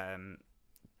got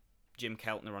Jim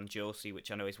Keltner on Josie,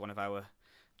 which I know is one of our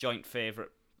joint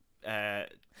favourites,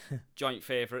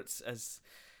 as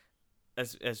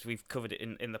we've covered it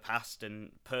in the past.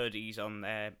 And Purdy's on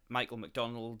there. Michael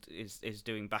McDonald is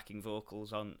doing backing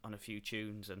vocals on a few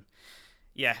tunes, and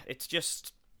yeah, it's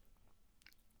just.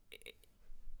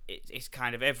 It's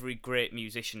kind of every great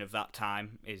musician of that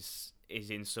time is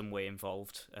in some way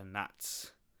involved, and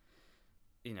that's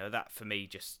that for me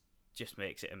just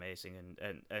makes it amazing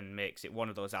and makes it one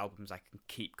of those albums I can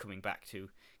keep coming back to,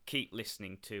 keep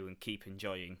listening to, and keep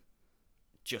enjoying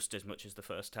just as much as the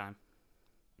first time.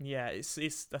 Yeah,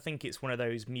 it's I think it's one of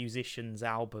those musicians'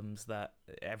 albums that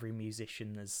every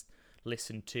musician has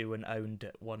listened to and owned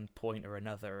at one point or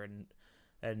another,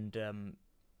 and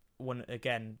one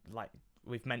again, like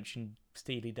we've mentioned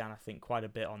Steely Dan, I think, quite a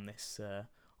bit on this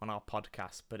on our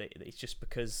podcast, but it's just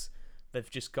because they've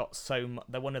just got so much.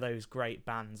 They're one of those great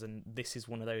bands, and this is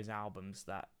one of those albums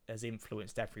that has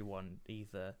influenced everyone,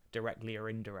 either directly or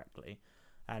indirectly.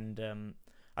 And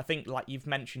I think, like you've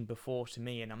mentioned before to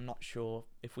me, and I'm not sure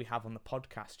if we have on the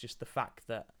podcast, just the fact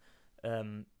that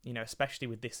especially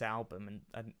with this album,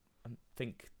 and I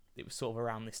think it was sort of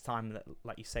around this time that,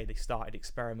 like you say, they started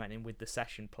experimenting with the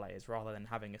session players rather than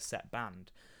having a set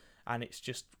band. And it's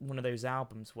just one of those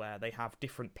albums where they have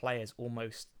different players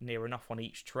almost near enough on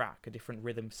each track, a different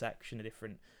rhythm section, I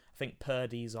think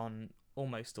Purdy's on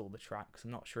almost all the tracks.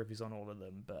 I'm not sure if he's on all of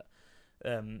them, but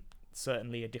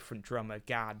certainly a different drummer,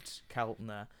 Gadd,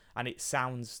 Keltner, and it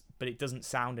doesn't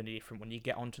sound any different when you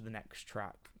get onto the next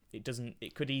track.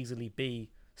 It could easily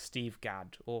be Steve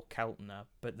Gadd or Keltner,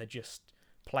 but they're just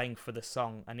playing for the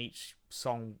song, and each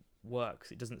song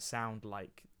works. It doesn't sound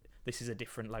like this is a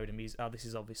different load of music. Oh, this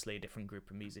is obviously a different group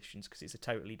of musicians, because it's a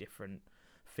totally different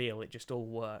feel. It just all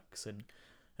works. And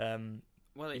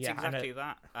it's exactly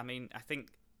that. I mean, I think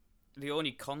the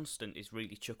only constant is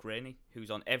really Chuck Rainey, who's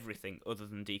on everything other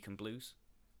than Deacon Blues,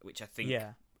 which I think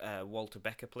Walter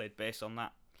Becker played bass on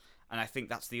that, and I think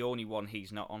that's the only one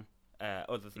he's not on.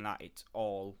 Other than that, it's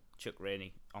all Chuck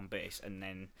Rainey on bass. And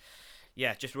then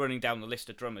just running down the list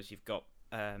of drummers, you've got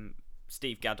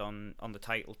Steve Gadd on the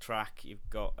title track, you've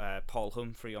got Paul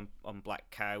Humphrey on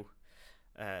Black Cow,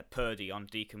 Purdy on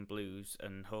Deacon Blues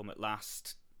and Home at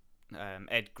Last,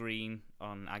 Ed Green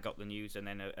on I Got the News, and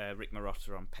then Rick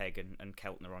Marotta on Peg and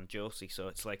Keltner on Josie. So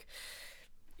it's like,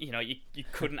 you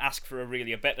couldn't ask for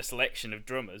a better selection of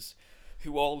drummers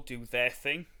who all do their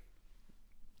thing.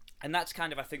 And that's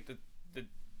kind of, I think, the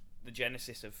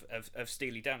genesis of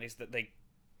Steely Dan, is that they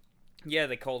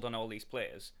called on all these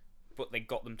players, but they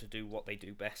got them to do what they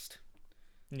do best.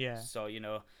 Yeah. So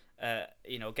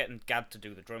getting Gadd to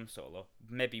do the drum solo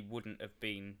maybe wouldn't have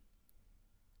been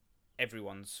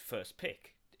everyone's first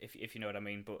pick, if you know what I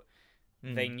mean. But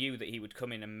they knew that he would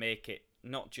come in and make it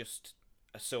not just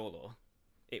a solo,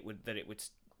 it would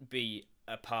be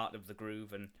a part of the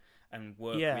groove and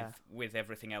work with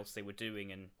everything else they were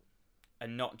doing,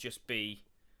 and not just be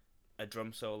a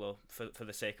drum solo for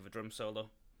the sake of a drum solo.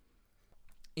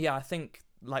 Yeah, I think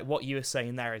like what you were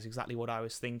saying there is exactly what I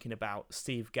was thinking about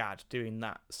Steve Gadd doing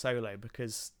that solo,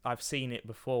 because I've seen it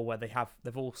before where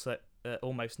they've also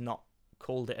almost not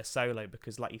called it a solo,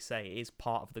 because like you say, it is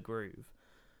part of the groove.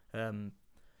 And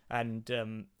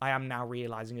I am now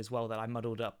realising as well that I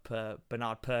muddled up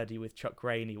Bernard Purdie with Chuck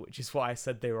Rainey, which is why I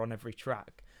said they were on every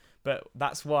track. But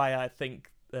that's why I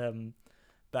think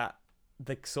that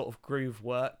the sort of groove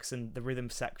works, and the rhythm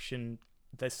section,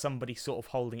 there's somebody sort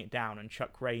of holding it down, and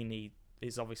Chuck Rainey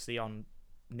is obviously on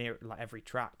near like every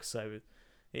track, so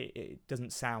it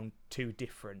doesn't sound too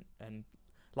different. And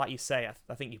like you say,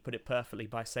 I think you put it perfectly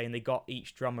by saying they got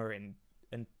each drummer in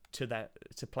and to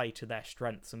play to their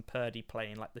strengths, and Purdie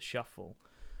playing like the shuffle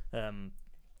on,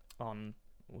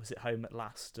 was it Home at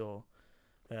Last or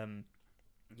Home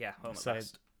at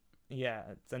Last. Yeah,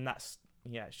 and that's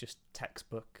it's just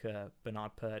textbook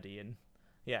Bernard Purdie, and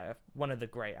one of the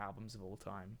great albums of all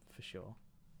time for sure.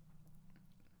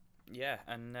 Yeah,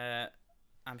 and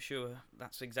I'm sure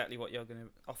that's exactly what you're going to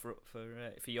offer up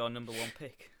for your number one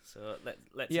pick. So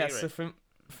let's hear it. So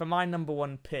for my number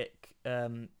one pick,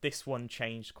 this one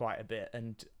changed quite a bit,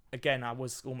 and again, I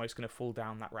was almost going to fall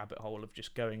down that rabbit hole of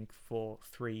just going for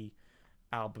 3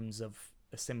 albums of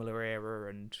a similar era,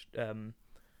 and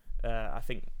I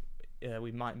think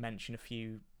we might mention a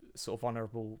few sort of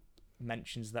honourable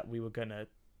mentions that we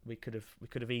could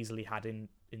have easily had in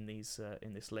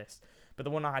this list. But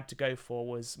the one I had to go for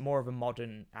was more of a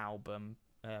modern album,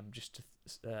 just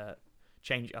to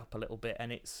change it up a little bit,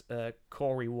 and it's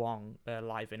Corey Wong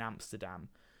Live in Amsterdam,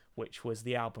 which was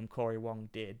the album Corey Wong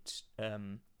did,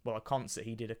 a concert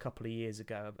he did a couple of years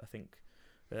ago, I think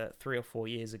 3 or 4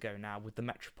 years ago now, with the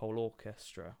Metropole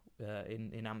Orchestra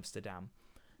in Amsterdam,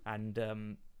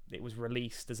 and it was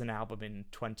released as an album in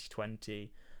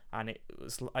 2020, and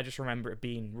I just remember it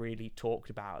being really talked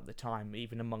about at the time,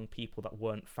 even among people that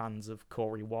weren't fans of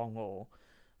Corey Wong or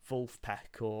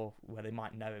Wolfpack, or where they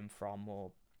might know him from,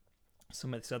 or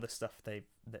some of this other stuff that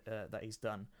he's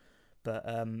done. But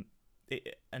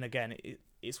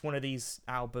it's one of these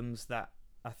albums that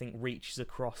I think reaches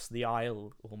across the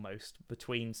aisle almost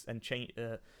between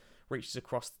reaches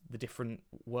across the different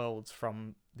worlds,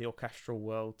 from the orchestral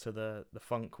world to the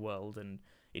funk world, and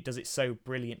it does it so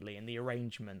brilliantly, and the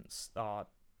arrangements are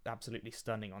absolutely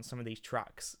stunning on some of these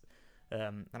tracks,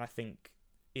 and I think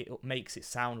it makes it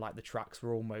sound like the tracks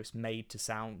were almost made to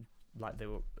sound like they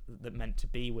were meant to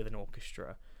be with an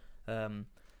orchestra.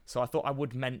 So I thought I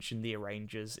would mention the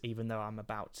arrangers, even though I'm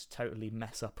about to totally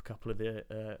mess up a couple of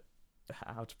the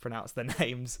how to pronounce their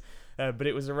names, but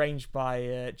it was arranged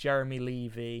by Jeremy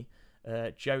Levy,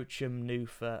 Joachim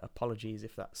Nufa, apologies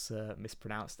if that's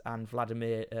mispronounced, and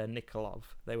Vladimir Nikolov.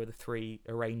 They were the 3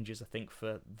 arrangers, I think,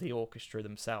 for the orchestra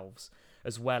themselves,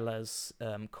 as well as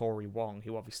Corey Wong,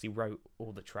 who obviously wrote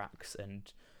all the tracks,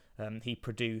 and he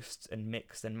produced and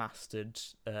mixed and mastered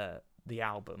the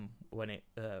album when it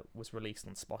was released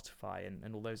on Spotify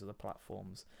and all those other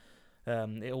platforms.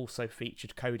 It also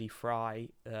featured Cody Fry,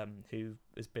 who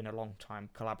has been a long-time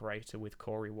collaborator with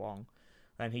Corey Wong,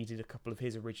 and he did a couple of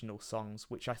his original songs,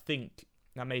 which I think,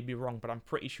 I may be wrong, but I'm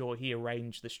pretty sure he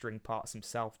arranged the string parts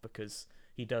himself, because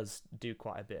he does do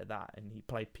quite a bit of that, and he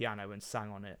played piano and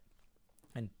sang on it,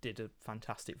 and did a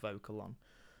fantastic vocal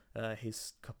on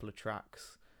his couple of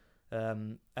tracks.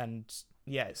 And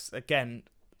yes, again,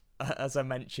 as I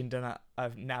mentioned, and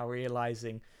I'm now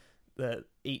realising that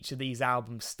each of these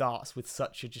albums starts with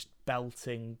such a just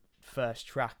belting first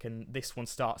track, and this one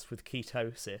starts with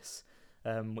Ketosis,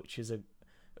 which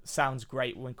sounds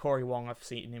great. When Corey Wong, I've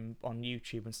seen him on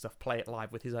YouTube and stuff, play it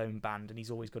live with his own band, and he's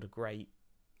always got a great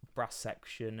brass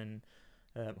section and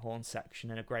horn section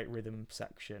and a great rhythm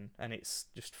section, and it's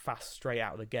just fast straight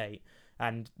out of the gate.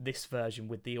 And this version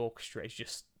with the orchestra is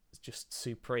just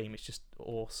supreme. It's just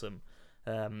awesome.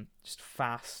 Just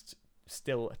fast,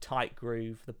 still a tight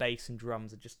groove. The bass and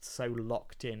drums are just so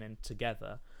locked in and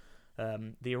together.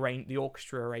 The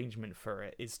orchestra arrangement for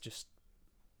it is just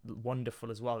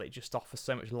wonderful as well. It just offers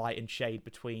so much light and shade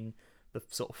between the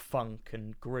sort of funk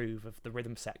and groove of the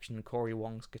rhythm section and Corey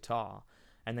Wong's guitar,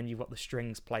 and then you've got the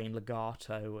strings playing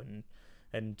legato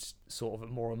and sort of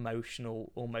a more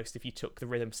emotional, almost if you took the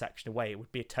rhythm section away it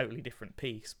would be a totally different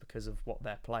piece because of what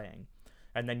they're playing.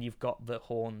 And then you've got the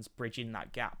horns bridging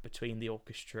that gap between the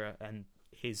orchestra and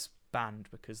his band,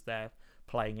 because they're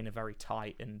playing in a very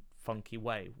tight and funky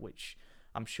way, which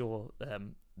I'm sure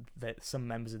that some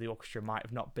members of the orchestra might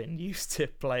have not been used to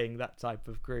playing that type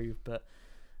of groove. But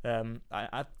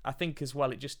I think as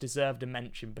well it just deserved a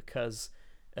mention because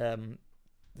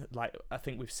I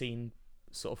think we've seen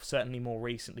sort of certainly more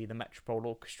recently the Metropole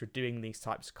Orchestra doing these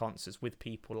types of concerts with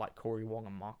people like Corey Wong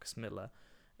and Marcus Miller,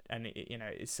 and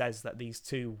it says that these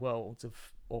two worlds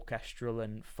of orchestral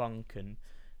and funk and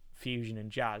fusion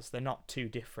and jazz, they're not too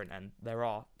different, and there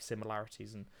are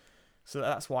similarities. And so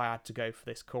that's why I had to go for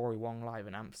this Corey Wong Live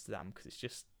in Amsterdam, because it's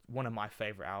just one of my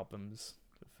favourite albums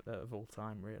of all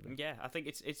time, really. Yeah, I think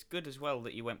it's good as well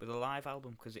that you went with a live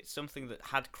album, because it's something that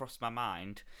had crossed my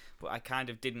mind, but I kind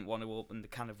of didn't want to open the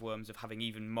can of worms of having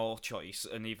even more choice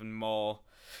and even more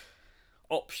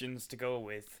options to go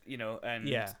with,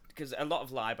 and because a lot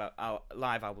of live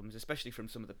albums, especially from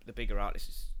some of the bigger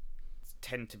artists,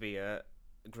 tend to be a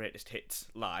greatest hits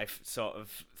live sort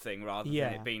of thing rather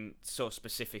than it being so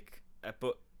specific.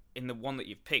 But in the one that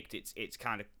you've picked, it's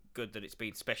kind of good that it's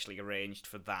been specially arranged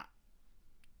for that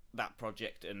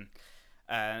project, and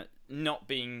not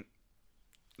being,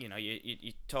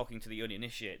 you're talking to the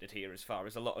uninitiated here as far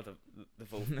as a lot of the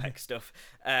Wolfpack stuff,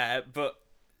 but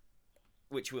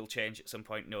which will change at some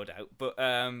point, no doubt. But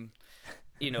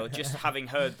just having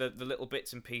heard the little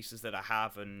bits and pieces that I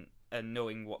have, and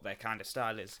knowing what their kind of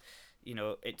style is,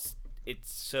 it's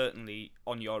certainly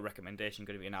on your recommendation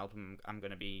going to be an album I'm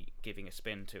going to be giving a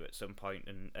spin to at some point,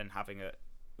 and having a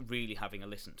really having a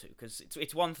listen to, because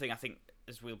it's one thing, I think,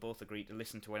 as we'll both agree, to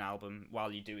listen to an album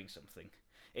while you're doing something.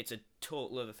 It's a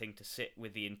total other thing to sit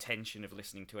with the intention of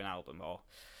listening to an album, or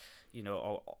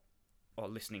or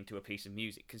listening to a piece of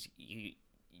music, because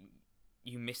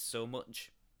you miss so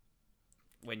much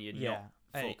when you're not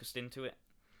focused into it.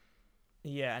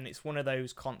 Yeah, and it's one of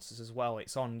those concerts as well.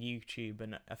 It's on YouTube,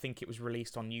 and I think it was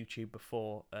released on YouTube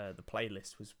before the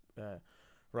playlist was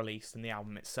released, and the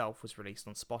album itself was released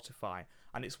on Spotify.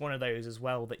 And it's one of those as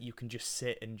well that you can just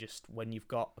sit and just, when you've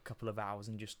got a couple of hours,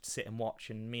 and just sit and watch.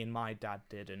 And me and my dad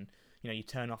did, and you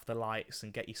turn off the lights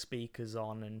and get your speakers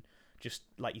on, and just,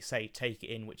 like you say, take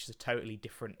it in, which is a totally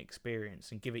different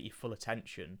experience, and give it your full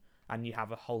attention, and you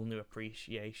have a whole new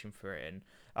appreciation for it, and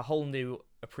a whole new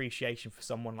appreciation for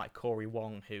someone like Corey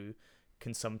Wong, who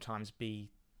can sometimes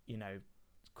be,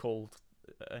 called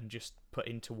and just put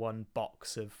into one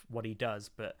box of what he does,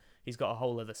 but he's got a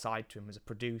whole other side to him as a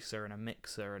producer and a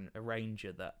mixer and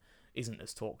arranger that isn't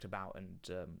as talked about. And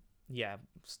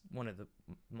one of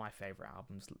my favourite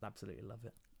albums. Absolutely love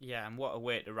it. Yeah, and what a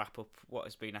way to wrap up what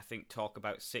has been, I think, talk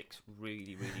about 6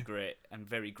 really, really great and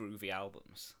very groovy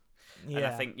albums. Yeah. And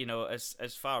I think,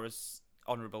 as far as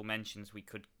honourable mentions, we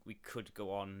could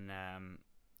go on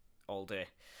all day.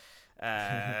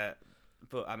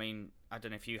 But I mean, I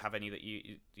don't know if you have any that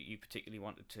you particularly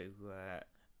wanted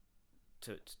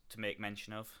to make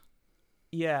mention of.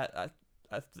 Yeah,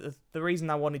 the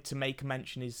reason I wanted to make a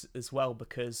mention is as well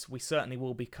because we certainly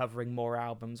will be covering more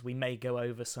albums. We may go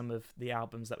over some of the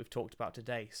albums that we've talked about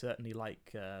today, certainly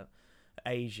like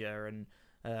Asia, and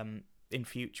in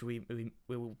future we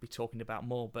will be talking about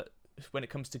more. But when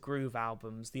it comes to groove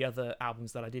albums, the other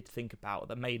albums that I did think about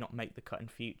that may not make the cut in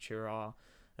future are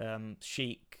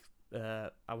Chic. I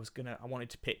wanted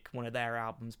to pick one of their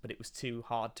albums, but it was too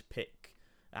hard to pick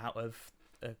out of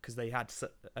because they had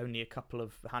only a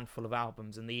handful of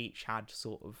albums, and they each had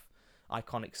sort of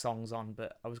iconic songs on.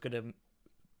 But I was going to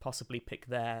possibly pick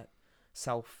their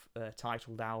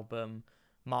self-titled album.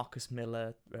 Marcus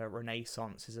Miller,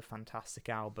 Renaissance, is a fantastic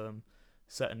album,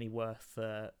 certainly worth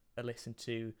a listen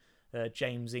to.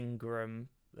 James Ingram,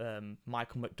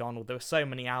 Michael McDonald. There were so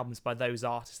many albums by those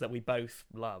artists that we both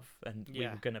love, and we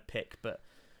were going to pick, but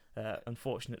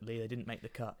unfortunately they didn't make the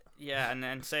cut. Yeah,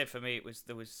 and say for me,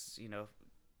 there was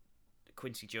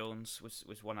Quincy Jones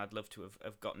was one I'd love to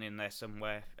have gotten in there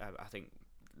somewhere. I think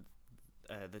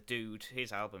the dude,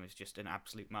 his album is just an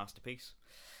absolute masterpiece.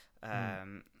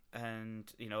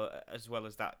 And as well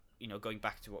as that, going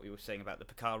back to what we were saying about the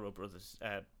Picaro brothers,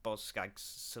 Boz Scaggs'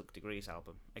 Silk Degrees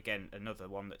album, again another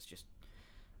one that's just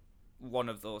one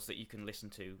of those that you can listen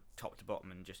to top to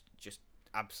bottom and just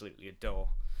absolutely adore.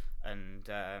 And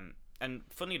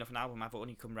funnily enough, an album I've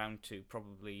only come round to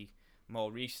probably more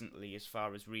recently, as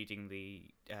far as reading the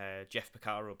Jeff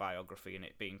Picaro biography and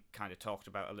it being kind of talked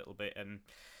about a little bit.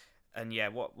 And yeah,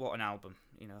 what an album!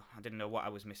 I didn't know what I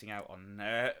was missing out on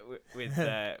with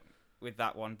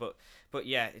that one, but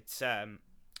yeah, it's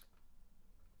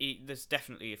there's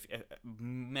definitely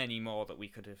many more that we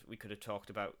could have talked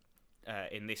about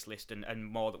in this list, and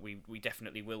more that we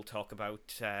definitely will talk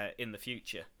about in the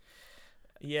future.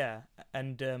 Yeah,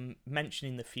 and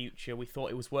mentioning the future, we thought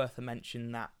it was worth a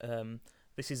mention that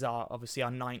this is obviously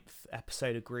our 9th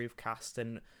episode of Groovecast,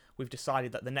 and we've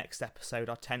decided that the next episode,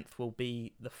 our 10th, will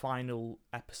be the final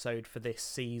episode for this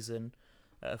season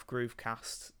of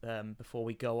Groovecast before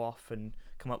we go off and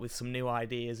come up with some new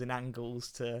ideas and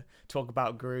angles to talk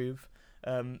about groove.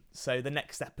 So the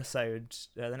next episode,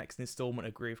 the next instalment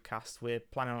of Groovecast, we're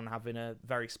planning on having a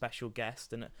very special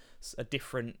guest and a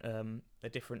different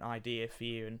idea for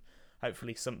you, and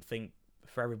hopefully something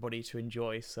for everybody to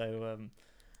enjoy. So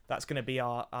that's going to be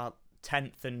our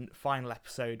 10th and final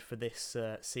episode for this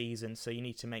season. So you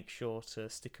need to make sure to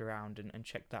stick around and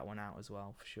check that one out as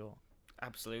well, for sure.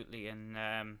 Absolutely, and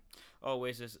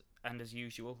always as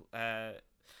usual,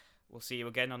 we'll see you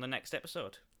again on the next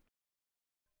episode.